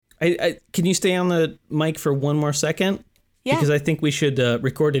Can you stay on the mic for one more second? Yeah. Because I think we should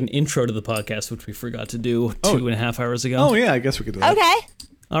record an intro to the podcast, which we forgot to do 2.5 hours ago. Oh, yeah, I guess we could do that. Okay.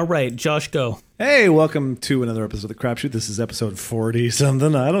 All right, Josh, go. Hey, welcome to another episode of The Crap Shoot. This is episode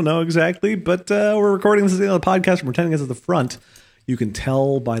 40-something. I don't know exactly, but we're recording this as the end of the podcast and pretending it's at the front. You can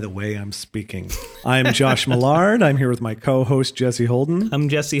tell by the way I'm speaking. I'm Josh Millard. I'm here with my co-host, Jesse Holden. I'm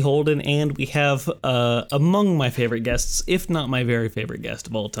Jesse Holden, and we have among my favorite guests, if not my very favorite guest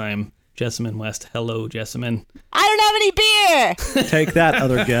of all time, Jessamyn West. Hello, Jessamyn. I don't have any beer. Take that,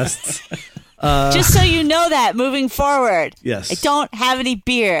 other guests. Just so you know that moving forward. Yes. I don't have any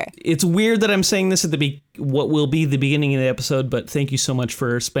beer. It's weird that I'm saying this at what will be the beginning of the episode, but thank you so much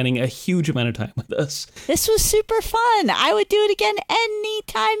for spending a huge amount of time with us. This was super fun. I would do it again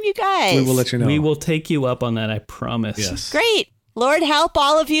anytime, you guys. We will let you know. We will take you up on that, I promise. Yes. Great. Lord help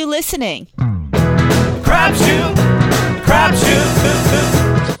all of you listening. Crap shoot, crap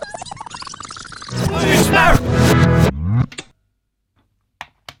shoot.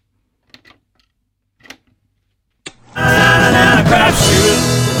 Crap shoot.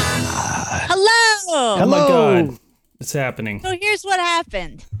 Hello. Oh my God, it's happening. So here's what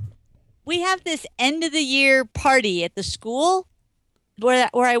happened. We have this end of the year party at the school where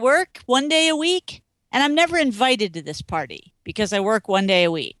I work one day a week, and I'm never invited to this party because I work one day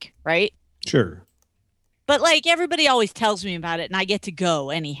a week, right? Sure. But like everybody always tells me about it and I get to go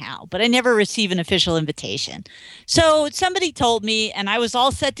anyhow, but I never receive an official invitation. So somebody told me and I was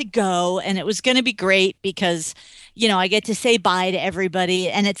all set to go and it was going to be great because, you know, I get to say bye to everybody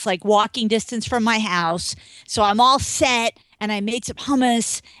and it's like walking distance from my house. So I'm all set and I made some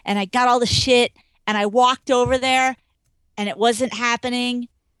hummus and I got all the shit and I walked over there and it wasn't happening.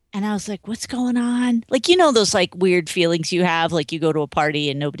 And I was like, what's going on? Like, you know, those like weird feelings you have, like you go to a party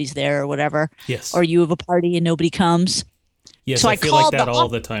and nobody's there or whatever. Yes. Or you have a party and nobody comes. Yes, So I I feel like called that the all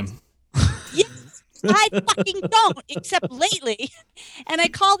the time. Yes, I fucking don't, except lately. And I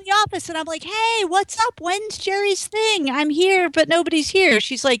call the office and I'm like, hey, what's up? When's Jerry's thing? I'm here, but nobody's here.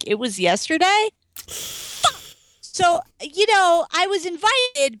 She's like, it was yesterday? So, you know, I was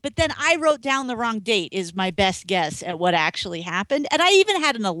invited, but then I wrote down the wrong date is my best guess at what actually happened. And I even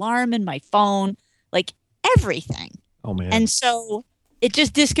had an alarm in my phone, like everything. Oh, man. And so it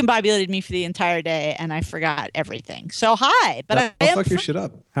just discombobulated me for the entire day and I forgot everything. So hi, but I am fuck your shit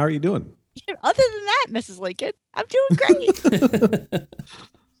up. How are you doing? Other than that, Mrs. Lincoln, I'm doing great.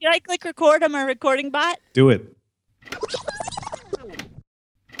 Should I click record on my recording bot? Do it.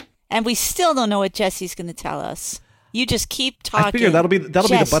 And we still don't know what Jesse's going to tell us. You just keep talking. I figure that'll be the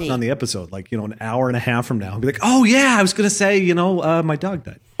Jesse. button on the episode. Like, you know, an hour and a half from now, I'll be like, oh yeah, I was gonna say, you know, my dog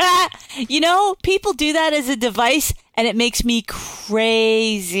died. You know, people do that as a device, and it makes me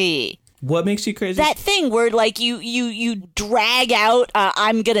crazy. What makes you crazy? That thing where like you drag out.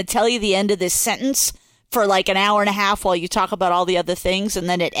 I'm going to tell you the end of this sentence for like an hour and a half while you talk about all the other things, and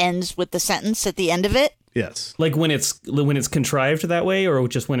then it ends with the sentence at the end of it. Yes. Like when it's contrived that way, or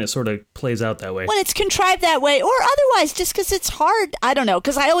just when it sort of plays out that way? When it's contrived that way, or otherwise, just because it's hard. I don't know,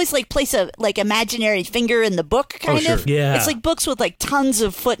 because I always like place a like imaginary finger in the book, kind of. Yeah. It's like books with like tons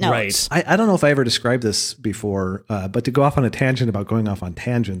of footnotes. Right. I don't know if I ever described this before, but to go off on a tangent about going off on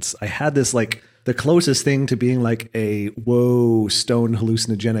tangents, I had this like the closest thing to being like a whoa stone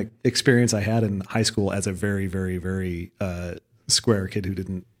hallucinogenic experience I had in high school as a very, very, very square kid who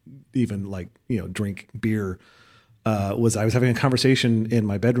didn't even like, you know, drink beer. Was I was having a conversation in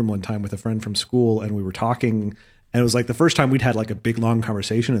my bedroom one time with a friend from school and we were talking and it was like the first time we'd had like a big long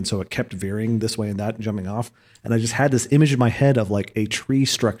conversation. And so it kept veering this way and that and jumping off. And I just had this image in my head of like a tree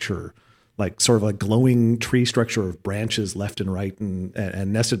structure, like sort of a glowing tree structure of branches left and right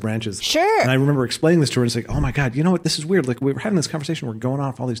and nested branches. Sure. And I remember explaining this to her and it's like, oh my God, you know what? This is weird. Like we were having this conversation. We're going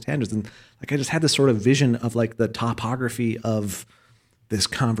off all these tangents. And like, I just had this sort of vision of like the topography of this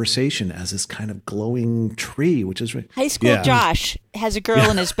conversation as this kind of glowing tree, which is High school Josh has a girl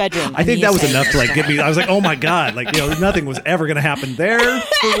in his bedroom. I think that was enough to like get me. I was like, oh my God, like, you know, nothing was ever going to happen there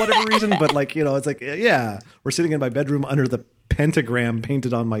for whatever reason. But like, you know, it's like, yeah, we're sitting in my bedroom under the pentagram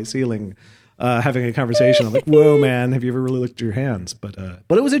painted on my ceiling, having a conversation. I'm like, whoa, man, have you ever really looked at your hands? But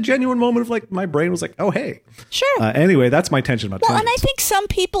it was a genuine moment of like, my brain was like, oh, hey. Sure. Anyway, that's my tension about Well, and I tangents. think some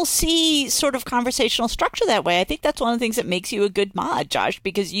people see sort of conversational structure that way. I think that's one of the things that makes you a good mod, Josh,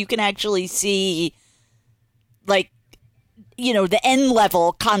 because you can actually see, like, you know, the end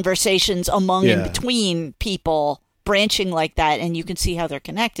level conversations among and between people branching like that, and you can see how they're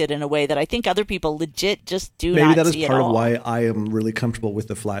connected in a way that I think other people legit just do Maybe not that is see part at of all. why I am really comfortable with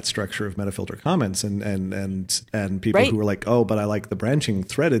the flat structure of metafilter comments and people who are like, oh, but I like the branching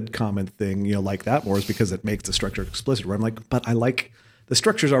threaded comment thing, you know, like that more is because it makes the structure explicit. Where I'm like, but I like the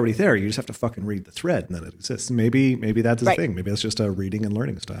structure's already there. You just have to fucking read the thread, and then it exists. Maybe that's the thing. Maybe that's just a reading and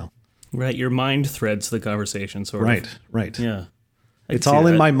learning style. Right, your mind threads the conversation, sort of. Right. Yeah. It's all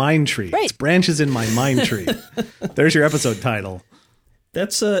in my mind tree. Right. It's branches in my mind tree. There's your episode title.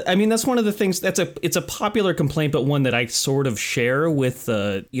 That's that's one of the things it's a popular complaint, but one that I sort of share with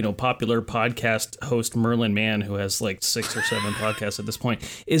popular podcast host Merlin Mann, who has like 6 or 7 podcasts at this point,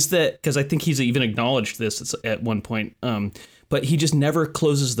 is that because I think he's even acknowledged this at one point, but he just never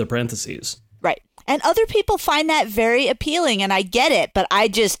closes the parentheses. Right. And other people find that very appealing, and I get it, but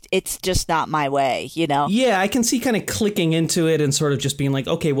it's just not my way, you know? Yeah, I can see kind of clicking into it and sort of just being like,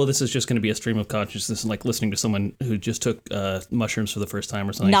 okay, well, this is just going to be a stream of consciousness, and like listening to someone who just took mushrooms for the first time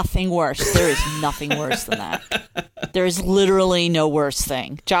or something. Nothing worse. There is nothing worse than that. There is literally no worse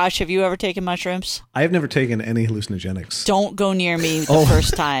thing. Josh, have you ever taken mushrooms? I have never taken any hallucinogenics. Don't go near me the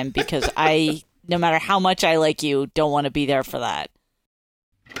first time, because no matter how much I like you, don't want to be there for that.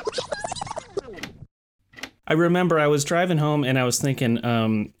 I remember I was driving home and I was thinking,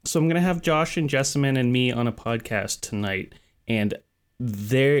 so I'm going to have Josh and Jessamyn and me on a podcast tonight. And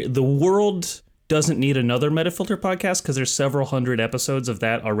the world doesn't need another Metafilter podcast because there's several hundred episodes of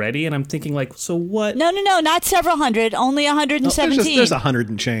that already. And I'm thinking like, so what? No, not several hundred, only 117. No, there's 100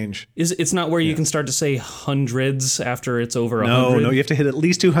 and change. It's not where you can start to say hundreds after it's over 100? No, you have to hit at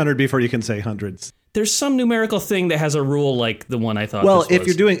least 200 before you can say hundreds. There's some numerical thing that has a rule like the one I thought. Well, if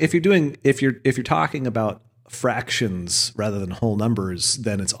you're talking about fractions rather than whole numbers,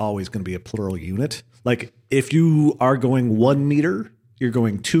 then it's always going to be a plural unit. Like if you are going 1 meter, you're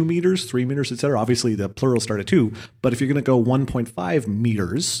going 2 meters, 3 meters, etc. Obviously the plural start at 2, but if you're going to go 1.5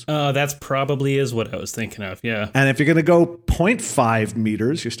 meters, that's probably is what I was thinking of. Yeah. And if you're going to go 0.5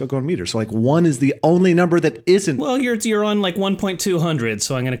 meters, you're still going meters. So like 1 is the only number that isn't. Well, you're on like 1.2 hundreds,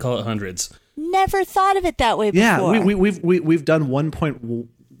 so I'm going to call it hundreds. Never thought of it that way before. Yeah, we've done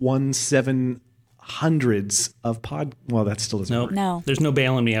 1.17 hundreds of well, that still doesn't work. No. There's no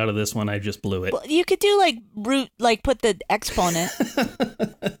bailing me out of this one. I just blew it. Well, you could do put the exponent.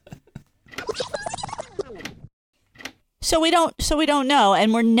 So we don't know,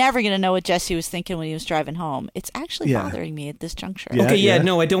 and we're never going to know what Jesse was thinking when he was driving home. It's actually bothering me at this juncture. No,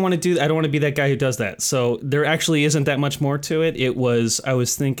 I don't want to I don't want to be that guy who does that. So there actually isn't that much more to it. I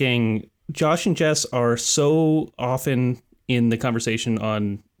was thinking Josh and Jess are so often in the conversation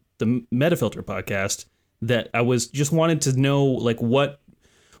on the Metafilter podcast that I was just wanted to know like what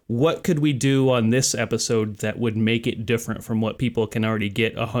could we do on this episode that would make it different from what people can already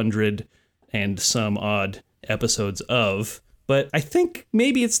get 100 and some odd episodes of. But I think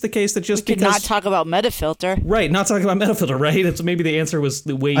maybe it's the case that just we could not talk about Metafilter. Right, not talking about Metafilter, right? It's maybe the answer was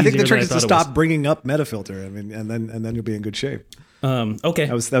the way easier. I think the trick is to stop bringing up Metafilter. I mean, and then you'll be in good shape. Okay.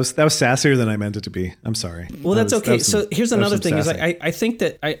 That was sassier than I meant it to be. I'm sorry. Well, that's okay. So here's another thing: is I think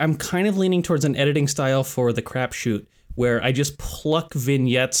that I'm kind of leaning towards an editing style for the crapshoot where I just pluck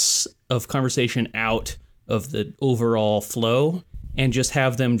vignettes of conversation out of the overall flow and just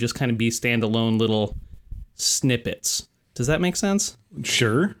have them just kind of be standalone little snippets. Does that make sense?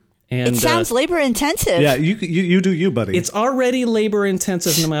 Sure. And, it sounds labor intensive. Yeah, you do you, buddy. It's already labor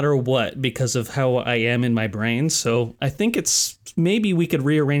intensive no matter what because of how I am in my brain. So I think it's maybe we could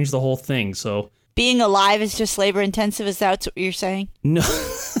rearrange the whole thing. So being alive is just labor intensive. Is that what you're saying? No.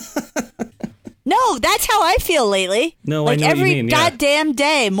 No, that's how I feel lately. No, like I know what you mean. Every goddamn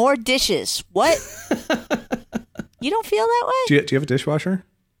day, more dishes. What? You don't feel that way? Do you have a dishwasher?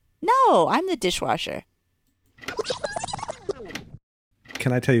 No, I'm the dishwasher.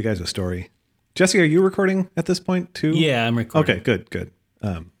 Can I tell you guys a story? Jesse, are you recording at this point too? Yeah, I'm recording. Okay, good.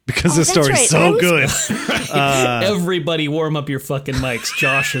 Because this story's so good. Everybody warm up your fucking mics.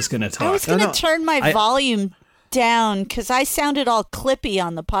 Josh is going to talk. I was going to turn my volume down because I sounded all clippy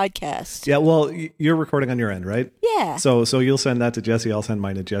on the podcast. Yeah, well, you're recording on your end, right? Yeah. So you'll send that to Jesse. I'll send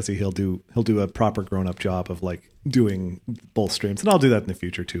mine to Jesse. He'll do a proper grown-up job of like doing both streams, and I'll do that in the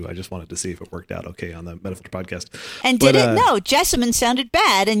future too. I just wanted to see if it worked out okay on the Metafilter podcast. And did it? No, Jessamyn sounded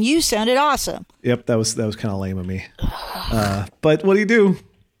bad, and you sounded awesome. Yep, that was kind of lame of me. But what do you do?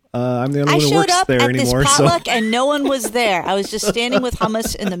 I'm the only one who works there anymore. I showed up at this potluck, and no one was there. I was just standing with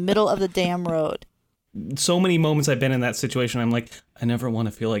hummus in the middle of the damn road. So many moments I've been in that situation, I'm like, I never want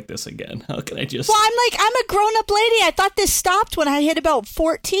to feel like this again. How can I just... Well, I'm a grown-up lady. I thought this stopped when I hit about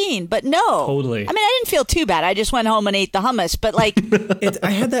 14, but no. Totally. I mean, I didn't feel too bad. I just went home and ate the hummus, but like...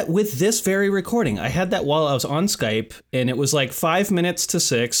 I had that with this very recording. I had that while I was on Skype, and it was like 5 minutes to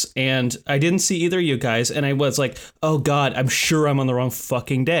 6, and I didn't see either of you guys, and I was like, oh God, I'm sure I'm on the wrong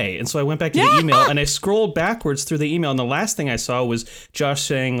fucking day. And so I went back to the email, and I scrolled backwards through the email, and the last thing I saw was Josh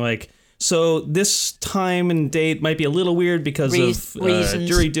saying like, So this time and date might be a little weird because of reasons.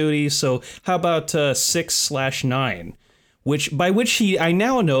 Jury duty. So how about 6/9, which I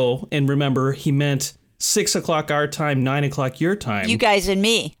now know and remember he meant 6 o'clock our time, 9 o'clock your time. You guys and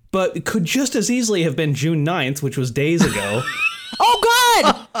me. But it could just as easily have been June 9th, which was days ago.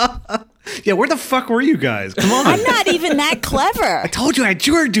 Oh, God! Yeah, where the fuck were you guys? Come on. I'm not even that clever. I told you I had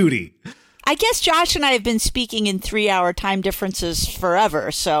jury duty. I guess Josh and I have been speaking in 3-hour time differences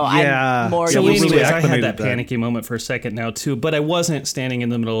forever, so Yeah. I'm more So used to anyways, it. I had acclimated that that. panicky moment for a second now too, but I wasn't standing in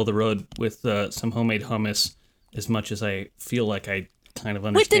the middle of the road with some homemade hummus as much as I feel like I kind of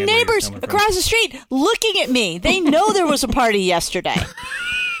understand With the where you're neighbors coming from. across the street looking at me. They know there was a party yesterday.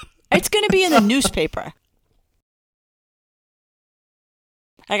 It's going to be in the newspaper.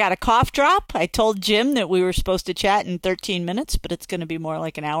 I got a cough drop. I told Jim that we were supposed to chat in 13 minutes, but it's going to be more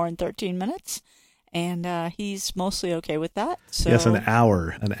like an hour and 13 minutes. And he's mostly okay with that. So. Yes, an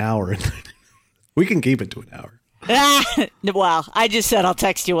hour. We can keep it to an hour. Well, I just said I'll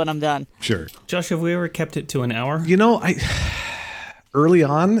text you when I'm done. Sure. Josh, have we ever kept it to an hour? You know, early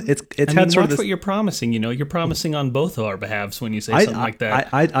on, it's I mean, had sort watch of this. what you're promising. You're promising on both of our behalves when you say something like that.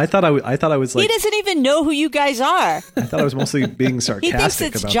 I thought I was like He doesn't even know who you guys are. I thought I was mostly being He sarcastic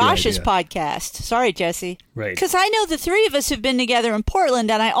thinks it's about Josh's the idea. podcast. Sorry, Jesse. Right. Because I know the three of us have been together in Portland,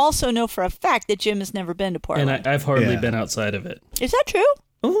 and I also know for a fact that Jim has never been to Portland. And I've hardly Yeah. been outside of it. Is that true?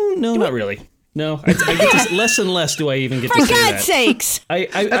 Oh, no, not really. No, I get to, less and less do I even get For to say God's that. sakes.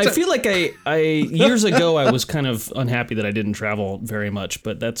 I feel like I years ago I was kind of unhappy that I didn't travel very much,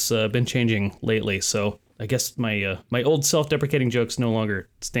 but that's been changing lately. So I guess my old self-deprecating jokes no longer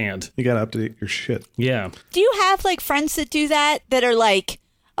stand. You got to update your shit. Yeah. Do you have like friends that do that are like,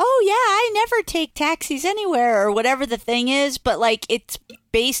 oh yeah, I never take taxis anywhere or whatever the thing is, but like it's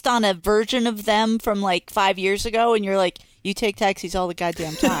based on a version of them from like 5 years ago, and you're like, you take taxis all the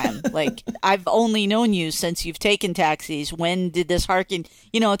goddamn time. Like, I've only known you since you've taken taxis. When did this harken?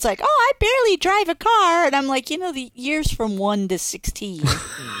 It's like, oh, I barely drive a car. And I'm like, the years from 1 to 16.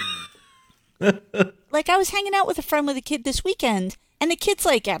 Like, I was hanging out with a friend with a kid this weekend, and the kid's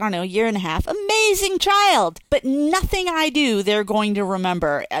like, I don't know, 1.5 years. Amazing child. But nothing I do, they're going to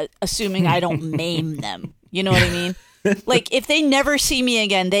remember, assuming I don't maim them. You know what I mean? Like, if they never see me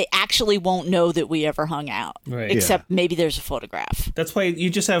again, they actually won't know that we ever hung out. Right. Except maybe there's a photograph. That's why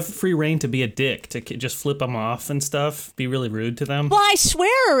you just have free reign to be a dick, to just flip them off and stuff, be really rude to them. Well, I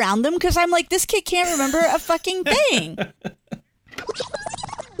swear around them because I'm like, this kid can't remember a fucking thing.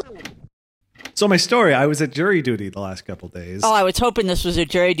 So my story, I was at jury duty the last couple days. Oh, I was hoping this was a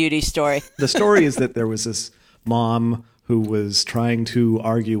jury duty story. The story is that there was this mom who was trying to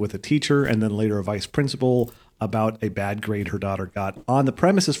argue with a teacher and then later a vice principal about a bad grade her daughter got on the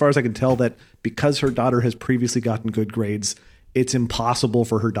premise, as far as I can tell, that because her daughter has previously gotten good grades, it's impossible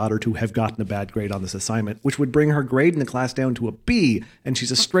for her daughter to have gotten a bad grade on this assignment, which would bring her grade in the class down to a B, and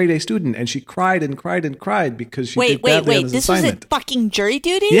she's a straight A student, and she cried and cried and cried because she did badly on this This assignment. was a fucking jury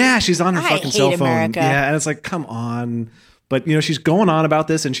duty? Yeah, she's on her I fucking hate cell phone. America. Yeah, and it's like, come on. But, she's going on about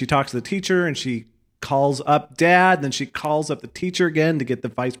this, and she talks to the teacher, and she calls up dad, and then she calls up the teacher again to get the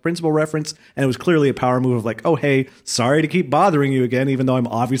vice principal reference, and it was clearly a power move of like, oh, hey, sorry to keep bothering you again, even though I'm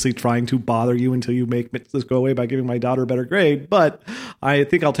obviously trying to bother you until you make this go away by giving my daughter a better grade, but I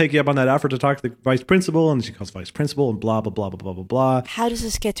think I'll take you up on that offer to talk to the vice principal, and she calls vice principal, and blah, blah, blah, blah, blah, blah, blah. How does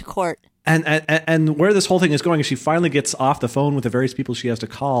this get to court? And where this whole thing is going is she finally gets off the phone with the various people she has to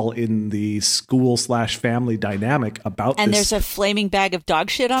call in the school/family dynamic about And this. there's a flaming bag of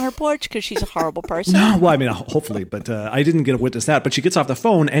dog shit on her porch because she's a horrible person? No, well, I mean, hopefully, but I didn't get to witness that. But she gets off the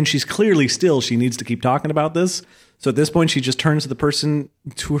phone, and she's clearly she needs to keep talking about this. So at this point, she just turns to the person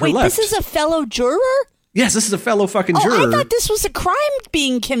to her Wait, left. this is a fellow juror? Yes, this is a fellow fucking juror. Oh, I thought this was a crime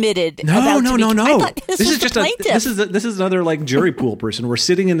being committed. No. I thought this was is the just plaintiff. this is another like jury pool person. We're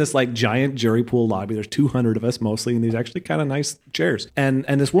sitting in this like giant jury pool lobby. There's 200 of us mostly, and these actually kind of nice chairs. And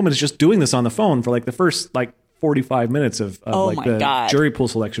this woman is just doing this on the phone for like the first like 45 minutes of like my the God. jury pool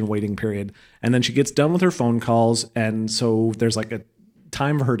selection waiting period. And then she gets done with her phone calls, and so there's like a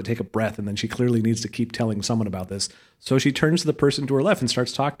time for her to take a breath, and then she clearly needs to keep telling someone about this. So she turns to the person to her left and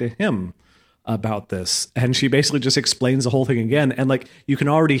starts talking to him about this, and she basically just explains the whole thing again, and like you can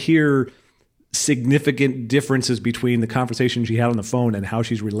already hear significant differences between the conversation she had on the phone and how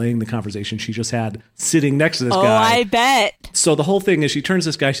she's relaying the conversation she just had sitting next to this guy. Oh, I bet. So the whole thing is she turns to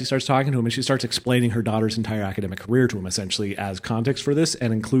this guy, she starts talking to him, and she starts explaining her daughter's entire academic career to him essentially as context for this,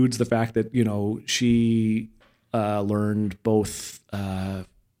 and includes the fact that she learned both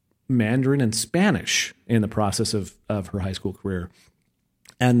Mandarin and Spanish in the process of her high school career.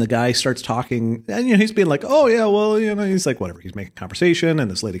 And the guy starts talking, and he's being like, "Oh yeah, well, he's like, whatever." He's making conversation, and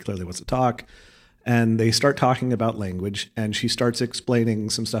this lady clearly wants to talk. And they start talking about language, and she starts explaining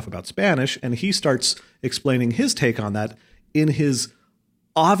some stuff about Spanish, and he starts explaining his take on that in his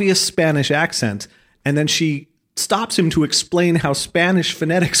obvious Spanish accent, and then she stops him to explain how Spanish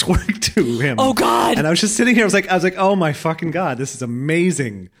phonetics work to him. Oh God! And I was just sitting here. I was like, oh my fucking God, this is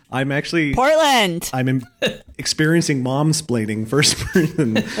amazing. I'm actually Portland. I'm experiencing mom-splaining first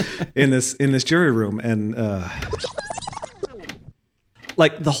person in this jury room, and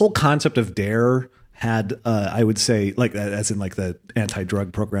like the whole concept of DARE had, I would say, like as in like the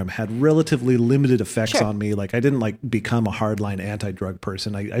anti-drug program, had relatively limited effects on me. Like I didn't like become a hardline anti-drug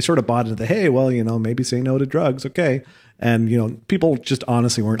person. I sort of bought into the, hey, well, maybe say no to drugs. Okay. And, people just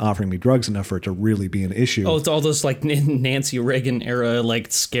honestly weren't offering me drugs enough for it to really be an issue. Oh, it's all those like Nancy Reagan era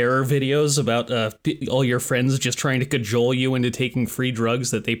like scare videos about all your friends just trying to cajole you into taking free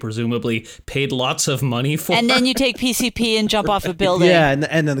drugs that they presumably paid lots of money for. And then you take PCP and jump off a building. Yeah,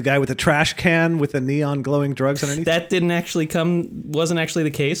 and then the guy with the trash can with the neon glowing drugs underneath. That wasn't actually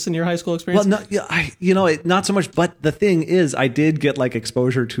the case in your high school experience? Well, no, not so much. But the thing is, I did get like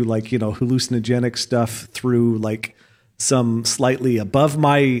exposure to like, hallucinogenic stuff through like some slightly above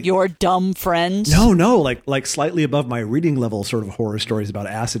my your dumb friends. No, like slightly above my reading level sort of horror stories about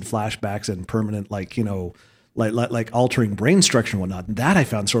acid flashbacks and permanent like altering brain structure and whatnot. And that I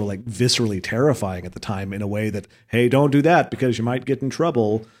found sort of like viscerally terrifying at the time in a way that, hey, don't do that because you might get in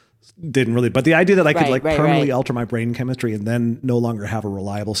trouble. Didn't really, but the idea that I could permanently alter my brain chemistry and then no longer have a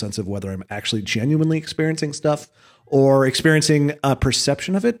reliable sense of whether I'm actually genuinely experiencing stuff or experiencing a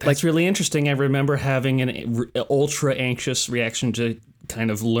perception of it. That's really interesting. I remember having an ultra anxious reaction to kind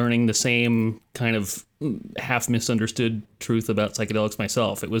of learning the same kind of half misunderstood truth about psychedelics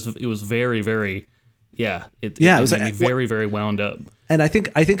myself. It was very, very, it was made me very, very wound up. And I think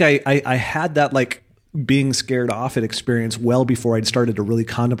I had that like being scared off it experience well before I'd started to really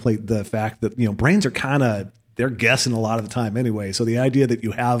contemplate the fact that, brains are kind of, they're guessing a lot of the time anyway. So the idea that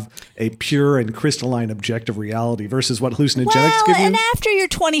you have a pure and crystalline objective reality versus what hallucinogenics give you. And after you're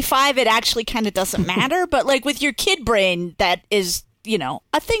 25, it actually kind of doesn't matter. But like with your kid brain, that is,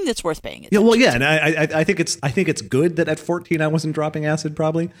 a thing that's worth paying attention. Yeah, well, yeah, and I think it's good that at 14 I wasn't dropping acid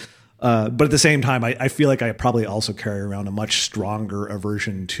probably. But at the same time, I feel like I probably also carry around a much stronger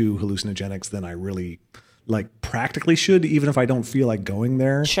aversion to hallucinogenics than I really like practically should, even if I don't feel like going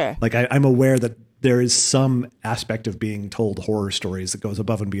there. Sure. Like I'm aware that there is some aspect of being told horror stories that goes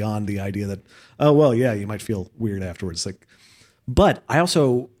above and beyond the idea that, oh, well, yeah, you might feel weird afterwards. Like, but I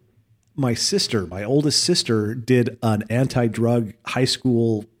also, my oldest sister did an anti-drug high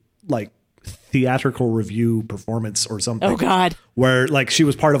school, like theatrical review performance or something. Oh God. Where like she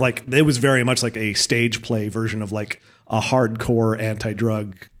was part of like, it was very much like a stage play version of like a hardcore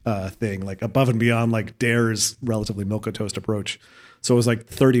anti-drug thing, like above and beyond like DARE's relatively milquetoast approach. So it was like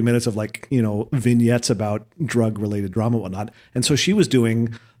 30 minutes of like, vignettes about drug related drama and whatnot. And so she was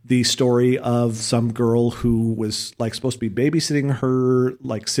doing the story of some girl who was like supposed to be babysitting her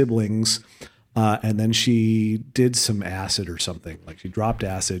like siblings. And then she did some acid or something. Like she dropped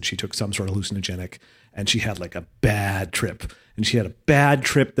acid. She took some sort of hallucinogenic and she had like a bad trip. And she had a bad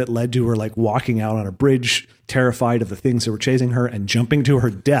trip that led to her like walking out on a bridge, terrified of the things that were chasing her and jumping to her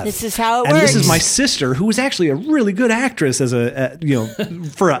death. This is how it works. And this is my sister, who was actually a really good actress as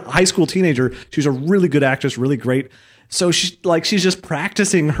for a high school teenager. She was a really good actress, really great. So she's just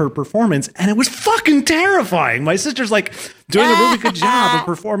practicing her performance and it was fucking terrifying. My sister's like doing a really good job of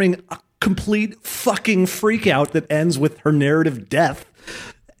performing a complete fucking freak out that ends with her narrative death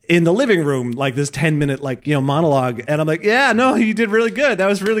in the living room, like this 10-minute monologue. And I'm like, yeah, no, you did really good. That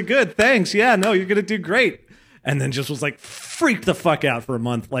was really good. Thanks. Yeah, no, you're going to do great. And then just was like freaked the fuck out for a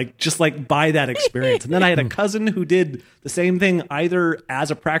month, just by that experience. And then I had a cousin who did the same thing, either as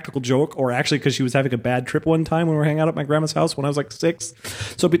a practical joke or actually because she was having a bad trip one time when we were hanging out at my grandma's house when I was like 6.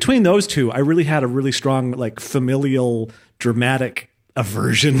 So between those two, I really had a really strong familial dramatic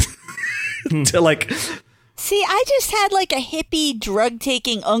aversion to See, I just had a hippie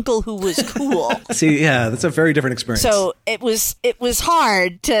drug-taking uncle who was cool. See, yeah, that's a very different experience. So it was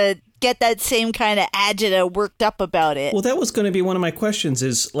hard to get that same kind of agita worked up about it. Well, that was going to be one of my questions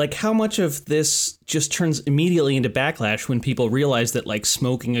is how much of this just turns immediately into backlash when people realize that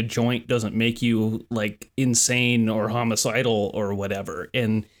smoking a joint doesn't make you insane or homicidal or whatever.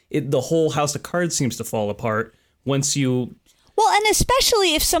 And the whole house of cards seems to fall apart once you... Well, and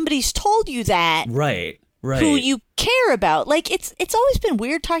especially if somebody's told you that. Right. Who you care about. It's always been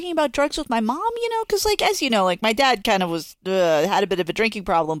weird talking about drugs with my mom, because as you know, my dad kind of was had a bit of a drinking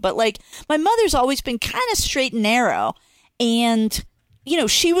problem, but my mother's always been kind of straight and narrow, and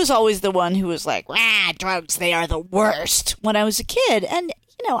she was always the one who was like, drugs, they are the worst when I was a kid. And,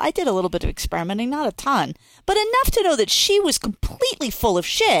 I did a little bit of experimenting, not a ton, but enough to know that she was completely full of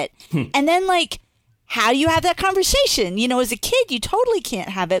shit. And then, like, how do you have that conversation? As a kid, you totally can't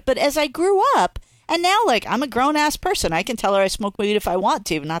have it. But as I grew up, and now, like, I'm a grown-ass person. I can tell her I smoke weed if I want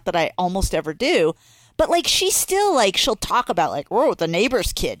to. Not that I almost ever do. But, like, she's still, like, she'll talk about, like, the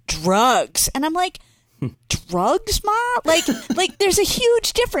neighbor's kid, drugs. And I'm like, drugs, Ma? Like, there's a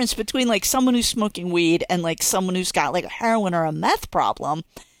huge difference between, like, someone who's smoking weed and, like, someone who's got, like, a heroin or a meth problem.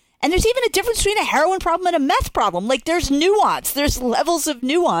 And there's even a difference between a heroin problem and a meth problem. Like, there's nuance. There's levels of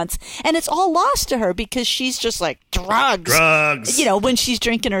nuance. And it's all lost to her because she's just like, drugs. Drugs. When she's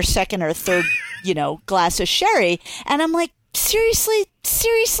drinking her second or third, glass of sherry. And I'm like, seriously?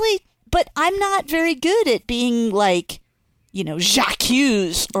 But I'm not very good at being like, Jacques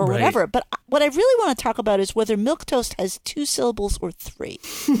Hughes or whatever. But what I really want to talk about is whether milquetoast has 2 syllables or 3.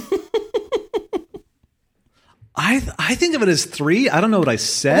 I think of it as 3. I don't know what I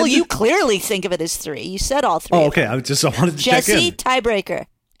said. Well, you clearly think of it as 3. You said all 3. Oh, okay. I wanted to check in. Jesse, tiebreaker.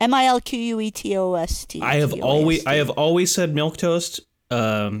 milquetoast. I have always said milquetoast,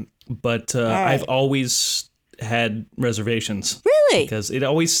 but I've always had reservations. Really? Because it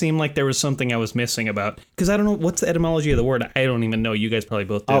always seemed like there was something I was missing about. Because I don't know what's the etymology of the word. I don't even know. You guys probably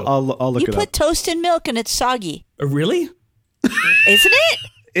both do. I'll look it up. You put toast in milk and it's soggy. Really? Isn't it?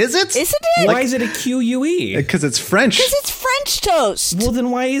 Is it? Isn't it? Why is it a QUE? Because it's French. Because it's French toast. Well,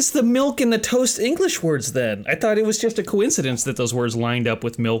 then why is the milk and the toast English words then? I thought it was just a coincidence that those words lined up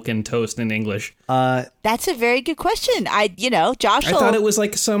with milk and toast in English. That's a very good question. Josh. I thought it was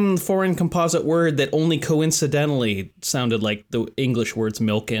like some foreign composite word that only coincidentally sounded like the English words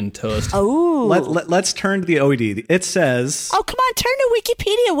milk and toast. Oh. Let's turn to the OED. It says... Oh, come on. Turn to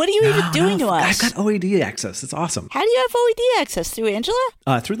Wikipedia. What are you even doing to us? I've got OED access. It's awesome. How do you have OED access? Through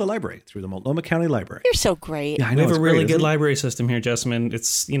Angela? Through the library. Through the Multnomah County Library. You're so great. Yeah, I We know. have It's a really great, good isn't it? library system here, Jessamyn.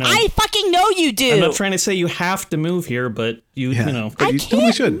 It's, I fucking know you do. I'm not trying to say you have to move here, but you know. But I you can't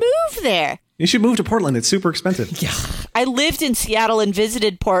totally should. move there. You should move to Portland. It's super expensive. Yeah. I lived in Seattle and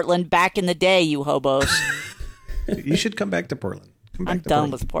visited Portland back in the day, you hobos. You should come back to Portland. I'm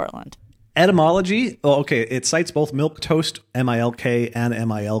done with Portland. Etymology. Oh, okay. It cites both milquetoast, MILK, and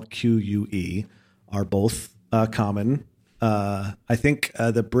MILQUE are both common. I think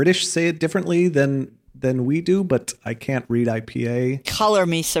the British say it differently than we do, but I can't read IPA. Color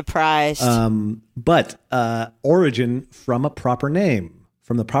me surprised. But origin from a proper name.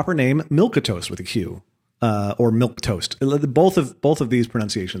 From the proper name, milquetoast with a Q. Or milk toast. Both of these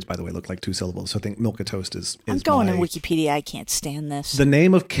pronunciations, by the way, look like 2 syllables. So I think milquetoast is I'm going to Wikipedia. I can't stand this. The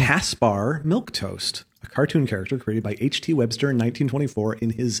name of Caspar Milquetoast, a cartoon character created by H.T. Webster in 1924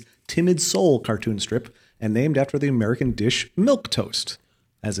 in his Timid Soul cartoon strip, and named after the American dish milk toast,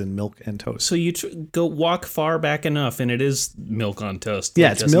 as in milk and toast. So you go walk far back enough, and it is milk on toast. Yeah,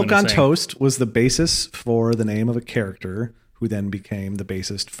 like it's Jessamyn milk was on saying. toast was the basis for the name of a character who then became the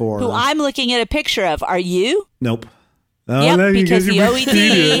bassist for... Who I'm looking at a picture of. Are you? Nope. Yep, because the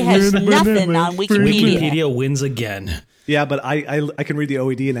OED has nothing on Wikipedia. Wikipedia wins again. Yeah, but I can read the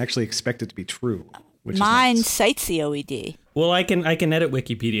OED and actually expect it to be true. Which Mine is nice. cites the OED. Well, I can edit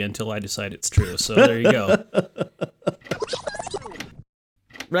Wikipedia until I decide it's true. So there you go.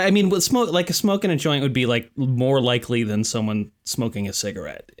 Right. I mean, with smoking a joint would be like more likely than someone smoking a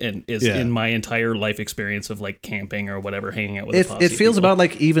cigarette, and is in my entire life experience of like camping or whatever, hanging out with. It feels people. about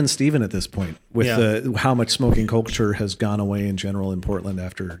like even Steven at this point with how much smoking culture has gone away in general in Portland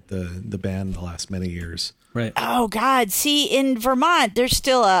after the ban the last many years. Right. Oh, God. See, in Vermont, there's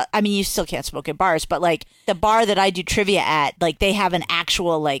still you still can't smoke at bars, but like the bar that I do trivia at, like they have an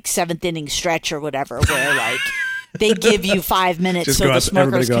actual like 7th inning stretch or whatever where like they give you 5 minutes Just so the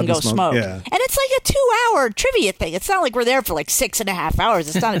everybody smokers can go smoke. Yeah. And it's like a 2-hour trivia thing. It's not like we're there for like 6.5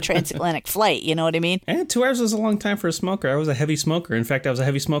 hours. It's not a transatlantic flight. You know what I mean? And 2 hours is a long time for a smoker. I was a heavy smoker. In fact, I was a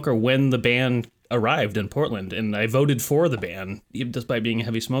heavy smoker when the ban arrived in Portland, and I voted for the ban despite being a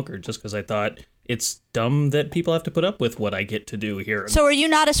heavy smoker, just because I thought it's dumb that people have to put up with what I get to do here. So are you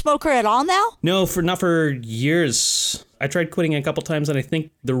not a smoker at all now? No, not for years. I tried quitting a couple times, and I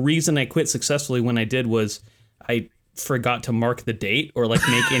think the reason I quit successfully when I did was I forgot to mark the date or like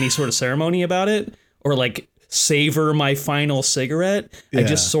make any sort of ceremony about it or like savor my final cigarette. I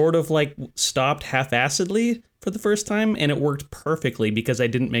just sort of like stopped half-assedly for the first time, and it worked perfectly because I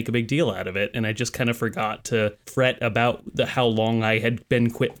didn't make a big deal out of it, and I just kind of forgot to fret about how long I had been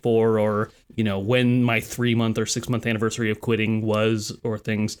quit for or when my 3-month or 6-month anniversary of quitting was, or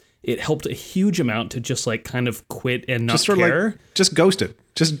things, it helped a huge amount to just like kind of quit and not care. Like, just ghost it.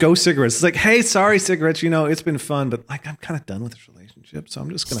 Just ghost cigarettes. It's like, hey, sorry, cigarettes. It's been fun, but like I'm kind of done with this relationship, so I'm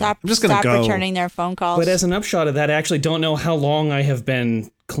just gonna stop go. returning their phone calls. But as an upshot of that, I actually don't know how long I have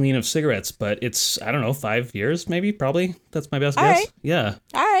been clean of cigarettes, but it's, I don't know, 5 years, maybe, probably. That's my best guess. Right. Yeah.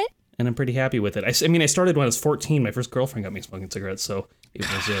 All right. And I'm pretty happy with it. I started when I was 14. My first girlfriend got me smoking cigarettes, so it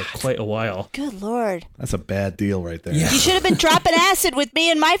was quite a while. Good Lord. That's a bad deal right there. Yeah. You should have been dropping acid with me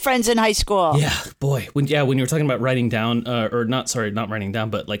and my friends in high school. Yeah, boy. When you were talking about writing down, not writing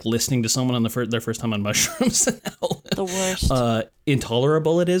down, but like listening to someone on their first time on mushrooms. The worst.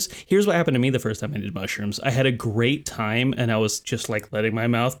 Intolerable it is. Here's what happened to me the first time I did mushrooms. I had a great time, and I was just like letting my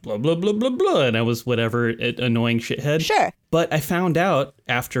mouth blah, blah, blah, blah, blah, and I was whatever, annoying shithead. Sure. But I found out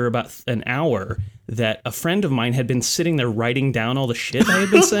after about an hour that a friend of mine had been sitting there writing down all the shit I had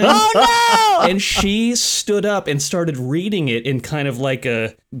been saying. Oh, no! And she stood up and started reading it in kind of like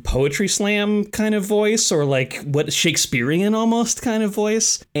a poetry slam kind of voice, or like what Shakespearean almost kind of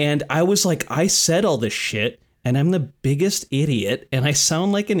voice. And I was like, I said all this shit, and I'm the biggest idiot, and I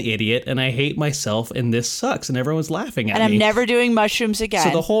sound like an idiot, and I hate myself, and this sucks, and everyone's laughing at me. And I'm never doing mushrooms again. So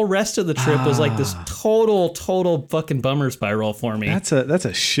the whole rest of the trip was like this total fucking bummer spiral for me. That's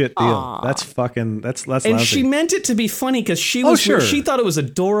a shit deal. That's and lousy. she meant it to be funny because she was she thought it was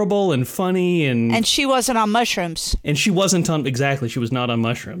adorable and funny, and she wasn't on mushrooms. And she wasn't on, exactly, she was not on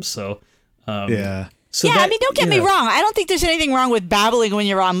mushrooms. So yeah. So yeah, I mean, don't get me wrong. I don't think there's anything wrong with babbling when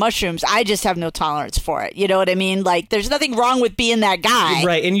you're on mushrooms. I just have no tolerance for it. You know what I mean? Like, there's nothing wrong with being that guy.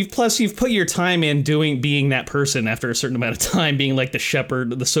 Right, and you've put your time in being that person after a certain amount of time, being like the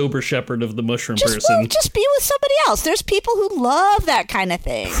sober shepherd of the mushroom person. Well, just be with somebody else. There's people who love that kind of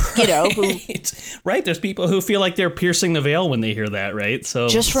thing. Right, there's people who feel like they're piercing the veil when they hear that, right? So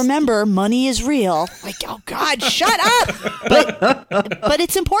just remember, money is real. Like, oh God, shut up! But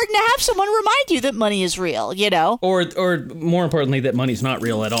it's important to have someone remind you that money is real, or more importantly, that money's not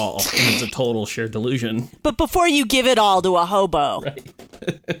real at all, and it's a total shared delusion. But before you give it all to a hobo. Right.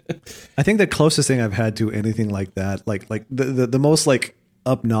 I think the closest thing I've had to anything like that, like the most like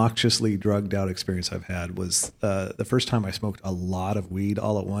obnoxiously drugged out experience I've had was the first time I smoked a lot of weed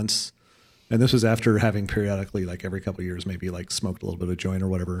all at once. And this was after having periodically, like every couple of years, maybe like smoked a little bit of joint or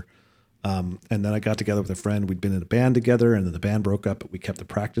whatever. And then I got together with a friend. We'd been in a band together, and then the band broke up, but we kept the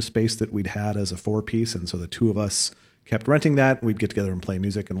practice space that we'd had as a 4-piece. And so the two of us kept renting that. We'd get together and play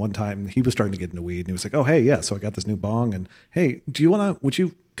music. And one time he was starting to get into weed, and he was like, oh, hey, yeah. So I got this new bong, and hey,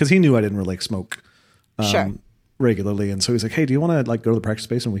 because he knew I didn't really smoke Sure. regularly. And so he's like, hey, do you want to like go to the practice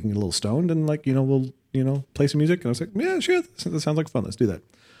space and we can get a little stoned and like, we'll, play some music? And I was like, yeah, sure. That sounds like fun. Let's do that.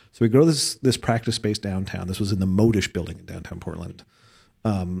 So we go to this practice space downtown. This was in the Modish building in downtown Portland.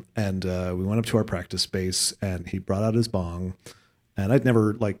 And we went up to our practice space, and he brought out his bong, and I'd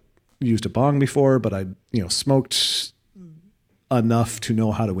never like used a bong before, but I'd, smoked enough to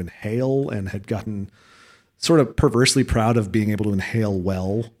know how to inhale, and had gotten sort of perversely proud of being able to inhale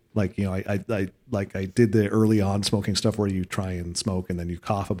well. Like, I did the early on smoking stuff where you try and smoke and then you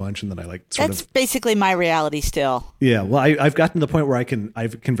cough a bunch, and then I That's basically my reality still. Yeah. Well, I've gotten to the point where I can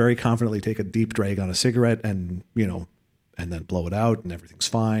very confidently take a deep drag on a cigarette and, and then blow it out and everything's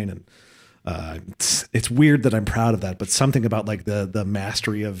fine. And it's weird that I'm proud of that, but something about like the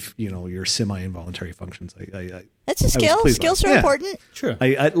mastery of, your semi-involuntary functions. That's a skill. Skills are important. Sure.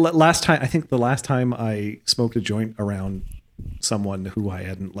 The last time I smoked a joint around someone who I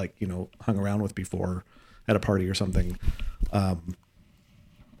hadn't hung around with before at a party or something,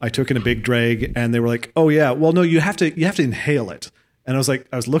 I took in a big drag, and they were like, oh yeah, well no, you have to inhale it. And I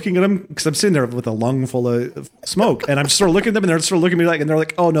was looking at them because I'm sitting there with a lung full of smoke, and I'm just sort of looking at them, and they're sort of looking at me and they're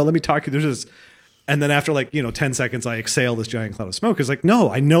like, oh no, let me talk you through this. And then after 10 seconds, I exhale this giant cloud of smoke. It's like,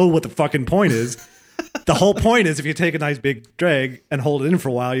 no, I know what the fucking point is. The whole point is if you take a nice big drag and hold it in for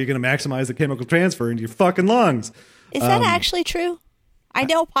a while, you're going to maximize the chemical transfer into your fucking lungs. Is that actually true? I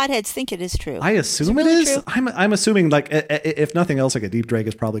know potheads think it is true. I assume it is. I'm assuming if nothing else, like a deep drag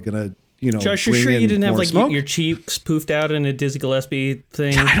is probably going to, Josh, you're sure you didn't have your cheeks poofed out in a Dizzy Gillespie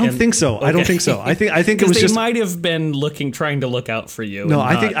thing? I don't think so. Okay. I don't think so. I think it was they might have been trying to look out for you. No,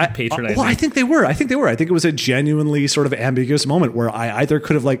 I think patronizing. Well, I think they were. I think it was a genuinely sort of ambiguous moment where I either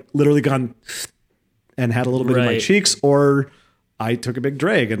could have literally gone and had a little bit in my cheeks, or I took a big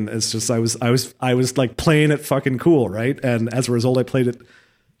drag, and it's just I was like playing it fucking cool, right? And as a result, I played it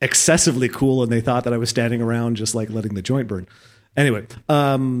excessively cool, and they thought that I was standing around just like letting the joint burn. Anyway,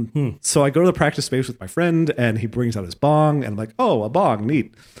 so I go to the practice space with my friend, and he brings out his bong, and I'm like, oh, a bong,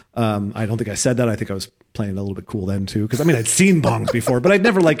 neat. I don't think I said that. I think I was playing a little bit cool then too. Cause I mean, I'd seen bongs before, but I'd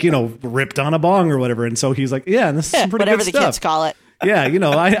never like, ripped on a bong or whatever. And so he's like, yeah, and this is some pretty Whatever good the stuff. kids call it. Yeah.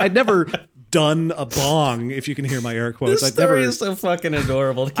 I'd never done a bong, if you can hear my air quotes. This story is so fucking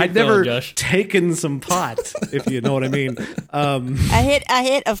adorable. I'd never taken some pot, if you know what I mean. A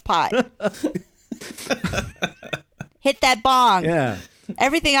hit of pot. Hit that bong. Yeah.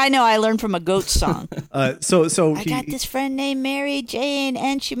 Everything I know, I learned from a goat song. So I got this friend named Mary Jane,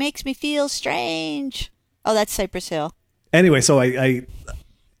 and she makes me feel strange. Oh, that's Cypress Hill. Anyway, so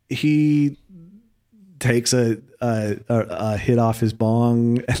he takes a hit off his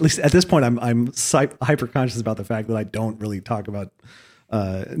bong. At least at this point, I'm hyper conscious about the fact that I don't really talk about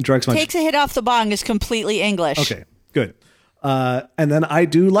drugs much. Takes a hit off the bong is completely English. Okay, good. And then I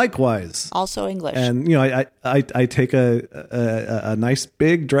do likewise. Also English. And I take a nice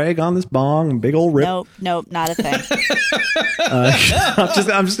big drag on this bong, big old rip. Nope, not a thing.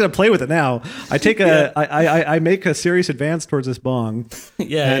 I'm just gonna play with it now. I take I make a serious advance towards this bong.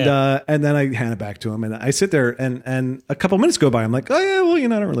 And then I hand it back to him, and I sit there, and a couple minutes go by. I'm like, oh yeah, well,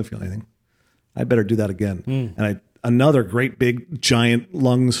 I don't really feel anything. I better do that again. And another great big giant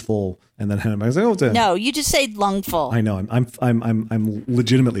lungs full, and then hand it back. I was like, no, you just say lungful. I know. I'm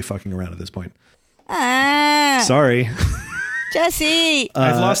legitimately fucking around at this point. Sorry, Jesse.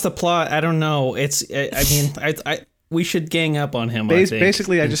 I've lost the plot. I don't know. We should gang up on him.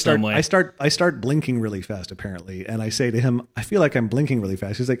 Basically, I start blinking really fast, apparently, and I say to him, I feel like I'm blinking really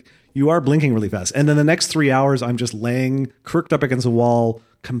fast. He's like, you are blinking really fast. And then the next 3 hours, I'm just laying crooked up against the wall,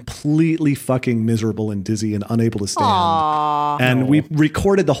 completely fucking miserable and dizzy and unable to stand. Aww. And we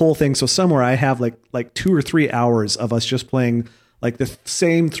recorded the whole thing. So somewhere I have like 2 or 3 hours of us just playing like the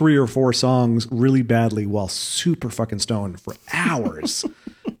same 3 or 4 songs really badly while super fucking stoned for hours.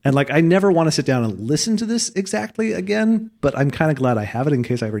 And like, I never want to sit down and listen to this exactly again, but I'm kind of glad I have it in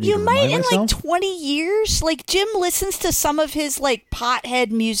case I ever need to remind myself. You might in like 20 years. Like Jim listens to some of his like pothead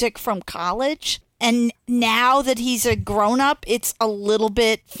music from college. And now that he's a grown up, it's a little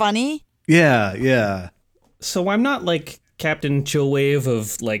bit funny. Yeah. So I'm not like Captain Chillwave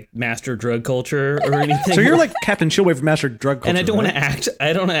of like master drug culture or anything. So you're like Captain Chillwave of master drug culture. And I don't right?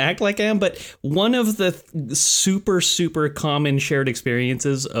 want to act like I am, but one of the super, super common shared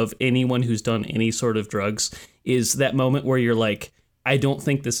experiences of anyone who's done any sort of drugs is that moment where you're like, I don't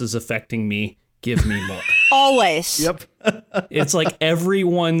think this is affecting me. Give me more. Always. Yep. It's like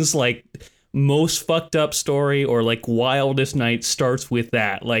everyone's like most fucked up story or like wildest night starts with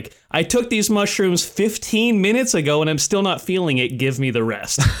that. Like, I took these mushrooms 15 minutes ago and I'm still not feeling it. Give me the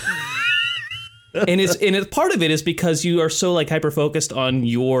rest. and it's part of it is because you are so like hyper focused on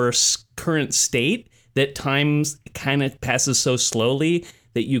your current state that time kind of passes so slowly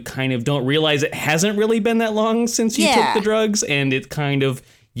that you kind of don't realize it hasn't really been that long since you took the drugs, and it kind of,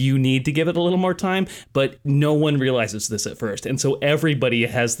 you need to give it a little more time, but no one realizes this at first. And so everybody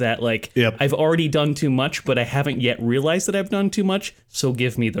has that like, I've already done too much, but I haven't yet realized that I've done too much, so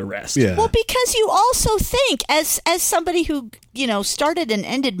give me the rest. Yeah. Well, because you also think, as somebody who, started and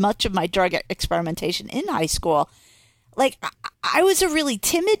ended much of my drug experimentation in high school, like I was a really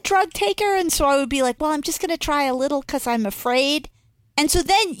timid drug taker, and so I would be like, well, I'm just going to try a little because I'm afraid. And so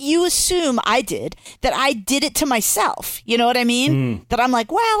then you assume I did it to myself. You know what I mean? That I'm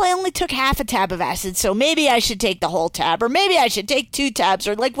like, well, I only took half a tab of acid, so maybe I should take the whole tab, or maybe I should take 2 tabs,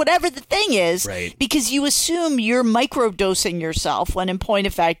 or like whatever the thing is. Right. Because you assume you're microdosing yourself when in point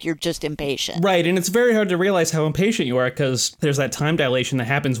of fact, you're just impatient. Right. And it's very hard to realize how impatient you are because there's that time dilation that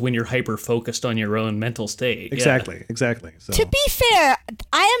happens when you're hyper focused on your own mental state. Exactly. So. To be fair,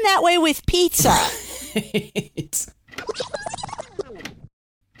 I am that way with pizza.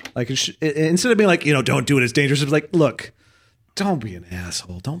 Like, instead of being like, don't do it, it's dangerous, it's like, look, don't be an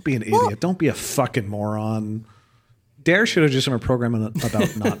asshole. Don't be an idiot. Don't be a fucking moron. Dare should have just done a program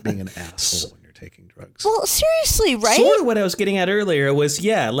about not being an asshole when you're taking drugs. Well, seriously, right? Sort of what I was getting at earlier was,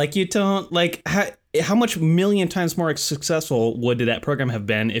 like, you don't, like, how much million times more successful would that program have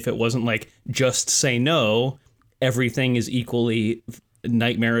been if it wasn't like, just say no, everything is equally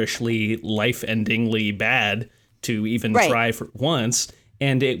nightmarishly, life-endingly bad to even try for once.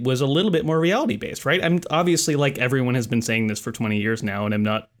 And it was a little bit more reality based, right? I'm obviously, like, everyone has been saying this for 20 years now, and I'm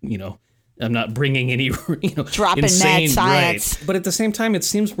not, I'm not bringing any, dropping insane, mad science. Right. But at the same time, it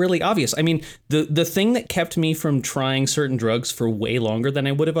seems really obvious. I mean, the thing that kept me from trying certain drugs for way longer than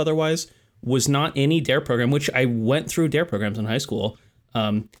I would have otherwise was not any DARE program, which I went through DARE programs in high school.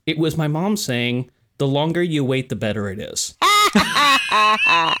 It was my mom saying, the longer you wait, the better it is.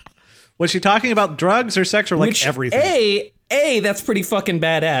 Was she talking about drugs or sex or like everything? A, that's pretty fucking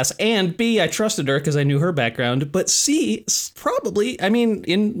badass, and B, I trusted her because I knew her background, but C, it's probably, I mean,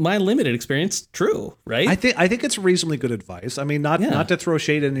 in my limited experience, true, right? I think it's reasonably good advice. I mean, not to throw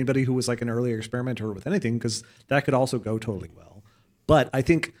shade at anybody who was like an earlier experimenter with anything, because that could also go totally well. But I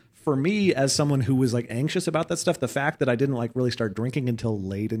think for me, as someone who was like anxious about that stuff, the fact that I didn't like really start drinking until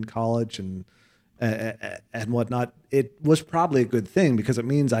late in college and whatnot, it was probably a good thing, because it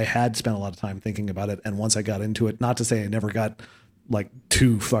means I had spent a lot of time thinking about it. And once I got into it, not to say I never got like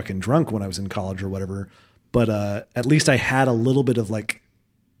too fucking drunk when I was in college or whatever, but at least I had a little bit of like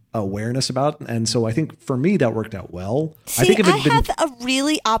awareness about it. And so I think for me that worked out well. See, I think I have a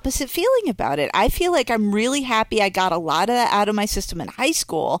really opposite feeling about it. I feel like I'm really happy I got a lot of that out of my system in high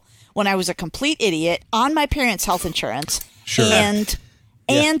school when I was a complete idiot on my parents' health insurance. Sure.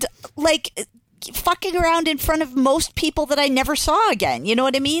 And like fucking around in front of most people that I never saw again. You know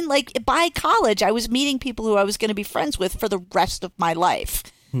what I mean? Like by college, I was meeting people who I was going to be friends with for the rest of my life.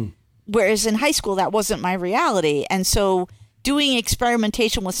 Whereas in high school, that wasn't my reality. And so doing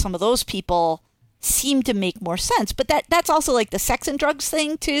experimentation with some of those people seemed to make more sense. But that's also like the sex and drugs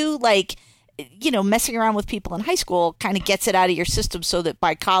thing too. Like, you know, messing around with people in high school kind of gets it out of your system, so that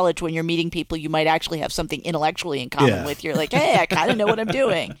by college, when you're meeting people you might actually have something intellectually in common with. You're like, hey, I kind of know what I'm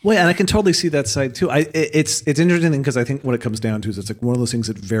doing. Well, and I can totally see that side too. It's interesting because I think what it comes down to is it's like one of those things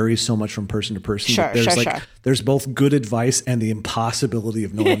that varies so much from person to person. Sure, There's both good advice and the impossibility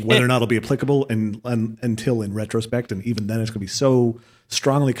of knowing whether or not it'll be applicable until in retrospect, and even then it's going to be so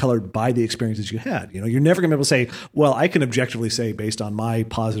strongly colored by the experiences you had. You know, you're never going to be able to say, well, I can objectively say based on my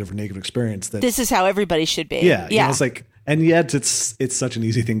positive or negative experience that this is how everybody should be. Yeah. You know, it's like, and yet it's such an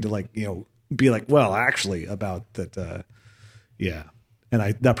easy thing to like, you know, be like, well, actually about that. Yeah.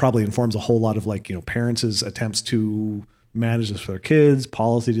 And that probably informs a whole lot of like, you know, parents' attempts to manage this for their kids,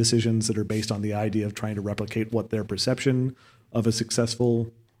 policy decisions that are based on the idea of trying to replicate what their perception of a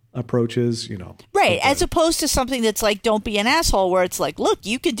successful approaches, you know. Right. As opposed to something that's like, don't be an asshole, where it's like, look,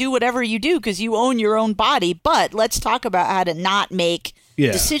 you can do whatever you do because you own your own body, but let's talk about how to not make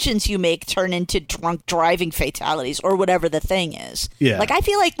decisions you make turn into drunk driving fatalities or whatever the thing is. Yeah. Like, I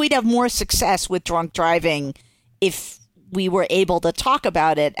feel like we'd have more success with drunk driving if we were able to talk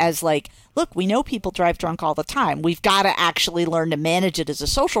about it as like, look, we know people drive drunk all the time. We've got to actually learn to manage it as a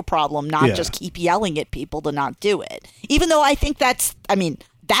social problem, not just keep yelling at people to not do it. Even though I think that's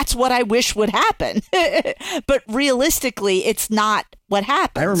what I wish would happen. But realistically, it's not what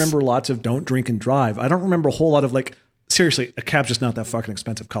happens. I remember lots of don't drink and drive. I don't remember a whole lot of like, seriously, a cab's just not that fucking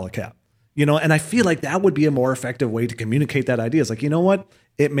expensive. Call a cab. You know, and I feel like that would be a more effective way to communicate that idea. It's like, you know what?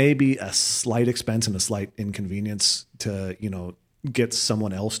 It may be a slight expense and a slight inconvenience to, you know, get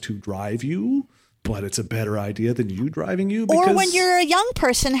someone else to drive you, but it's a better idea than you driving you. Or when you're a young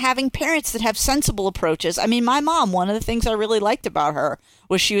person, having parents that have sensible approaches. I mean, my mom, one of the things I really liked about her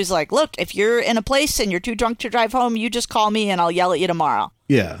was she was like, look, if you're in a place and you're too drunk to drive home, you just call me and I'll yell at you tomorrow.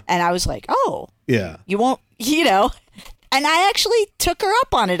 Yeah. And I was like, oh, yeah, you won't, you know. And I actually took her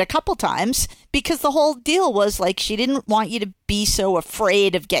up on it a couple times, because the whole deal was like, she didn't want you to be so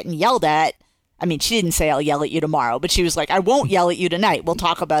afraid of getting yelled at. I mean, she didn't say I'll yell at you tomorrow, but she was like, I won't yell at you tonight. We'll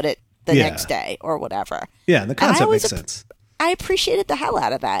talk about it the next day or whatever. Yeah, the concept makes sense. I appreciated the hell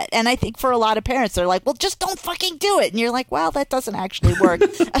out of that. And I think for a lot of parents, they're like, well, just don't fucking do it. And you're like, well, that doesn't actually work,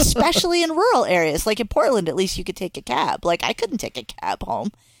 especially in rural areas. Like in Portland, at least you could take a cab. Like I couldn't take a cab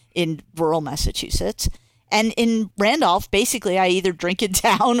home in rural Massachusetts. And in Randolph, basically, I either drink it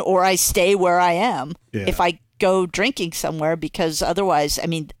down or I stay where I am if I go drinking somewhere, because otherwise, I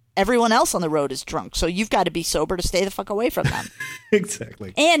mean, everyone else on the road is drunk. So you've got to be sober to stay the fuck away from them.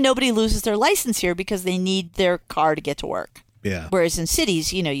 Exactly. And nobody loses their license here because they need their car to get to work. Yeah. Whereas in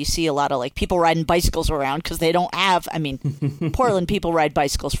cities, you know, you see a lot of like people riding bicycles around because they don't have, I mean, Portland people ride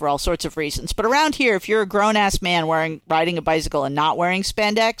bicycles for all sorts of reasons. But around here, if you're a grown ass man riding a bicycle and not wearing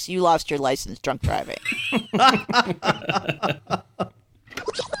spandex, you lost your license drunk driving.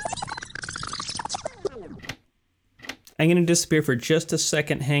 I'm going to disappear for just a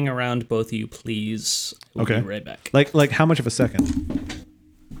second. Hang around, both of you, please. We'll be right back. Like how much of a second?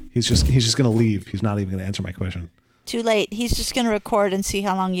 He's just going to leave. He's not even going to answer my question. Too late. He's just going to record and see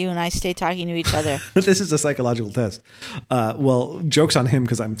how long you and I stay talking to each other. This is a psychological test. Well, joke's on him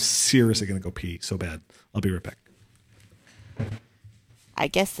because I'm seriously going to go pee so bad. I'll be right back. I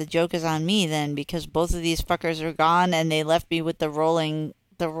guess the joke is on me then, because both of these fuckers are gone and they left me with the rolling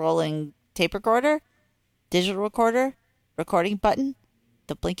tape recorder, digital recorder, recording button,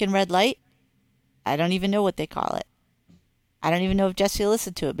 the blinking red light. I don't even know what they call it. I don't even know if Jesse will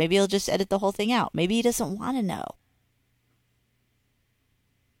listen to it. Maybe he'll just edit the whole thing out. Maybe he doesn't want to know.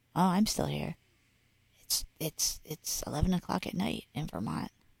 Oh, I'm still here. It's 11 o'clock at night in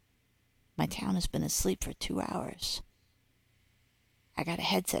Vermont. My town has been asleep for 2 hours. I got a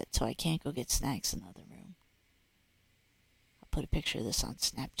headset, so I can't go get snacks in the other room. I'll put a picture of this on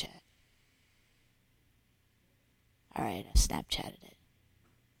Snapchat. All right, I Snapchatted it.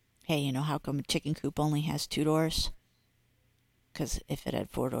 Hey, you know how come a chicken coop only has 2 doors? Because if it had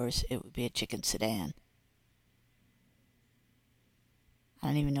 4 doors, it would be a chicken sedan. I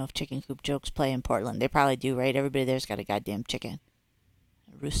don't even know if chicken coop jokes play in Portland. They probably do, right? Everybody there's got a goddamn chicken.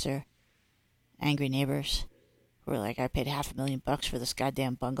 A rooster. Angry neighbors who are like, I paid $500,000 for this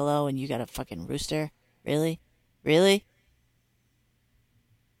goddamn bungalow and you got a fucking rooster? Really? Really?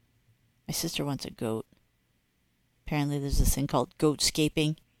 My sister wants a goat. Apparently there's this thing called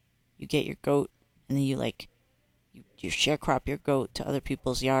goatscaping. You get your goat and then you sharecrop your goat to other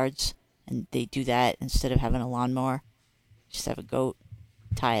people's yards, and they do that instead of having a lawnmower. Just have a goat,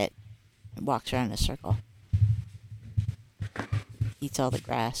 tie it, and walks around in a circle. Eats all the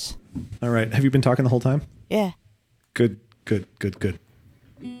grass. All right. Have you been talking the whole time? Yeah. Good.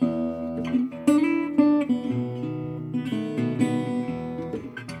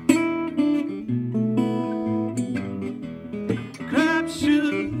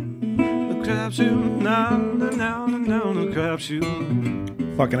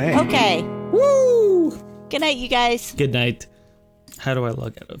 Fucking A. Okay. Woo! Good night, you guys. Good night. How do I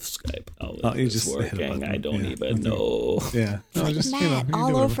log out of Skype? Oh, you it's just hit a working. button. I don't Yeah, even okay. know. Yeah. No, just, Matt, you can all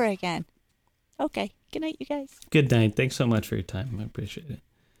do whatever. over again. Okay. Good night, you guys. Good night. Thanks so much for your time. I appreciate it.